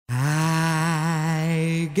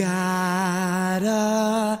got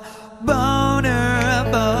a boner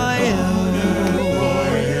for you.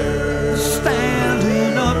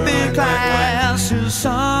 Standing up in class is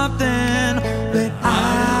something that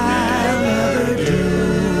I never do.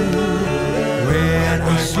 When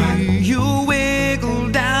I see you wiggle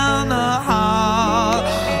down the hall,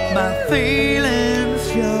 my feelings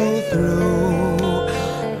show through.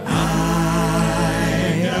 I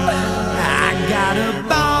got a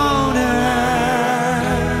boner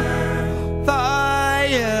for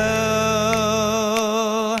you.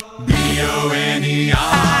 B-O-N-E-R. I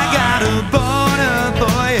got a boner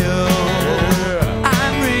for you.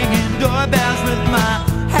 I'm ringing doorbells with my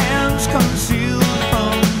hands concealed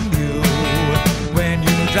from view. When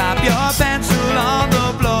you drop your pencil on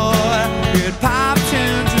the floor, it pops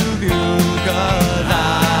into view. 'Cause I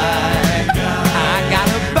got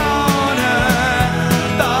a boner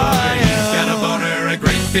for you. He's got a boner, a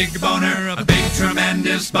great big boner, a big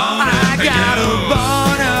tremendous boner. I got a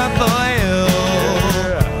boner for you.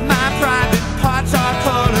 My private parts are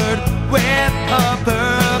colored with a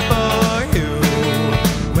purple hue.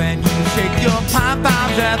 When you shake your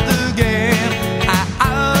pom-poms at the game, I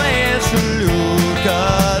always salute.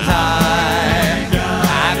 'Cause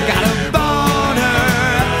I've got a boner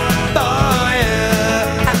for you.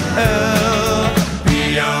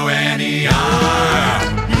 B-O-N-E-R.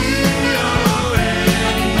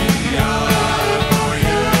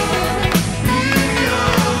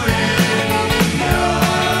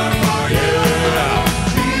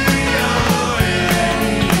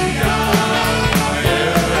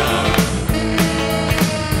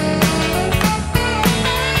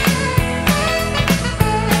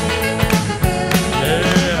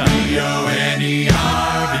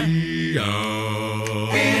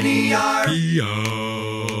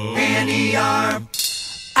 N-E-R.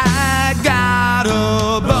 I got a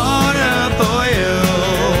boner for you.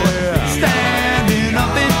 Standing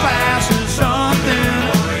up in class is something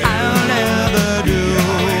I'll never do.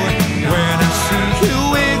 When I see you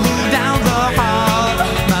wiggle down the hall,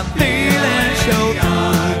 my feelings show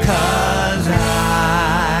through. 'Cause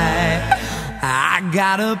I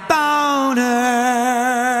got a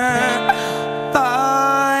boner.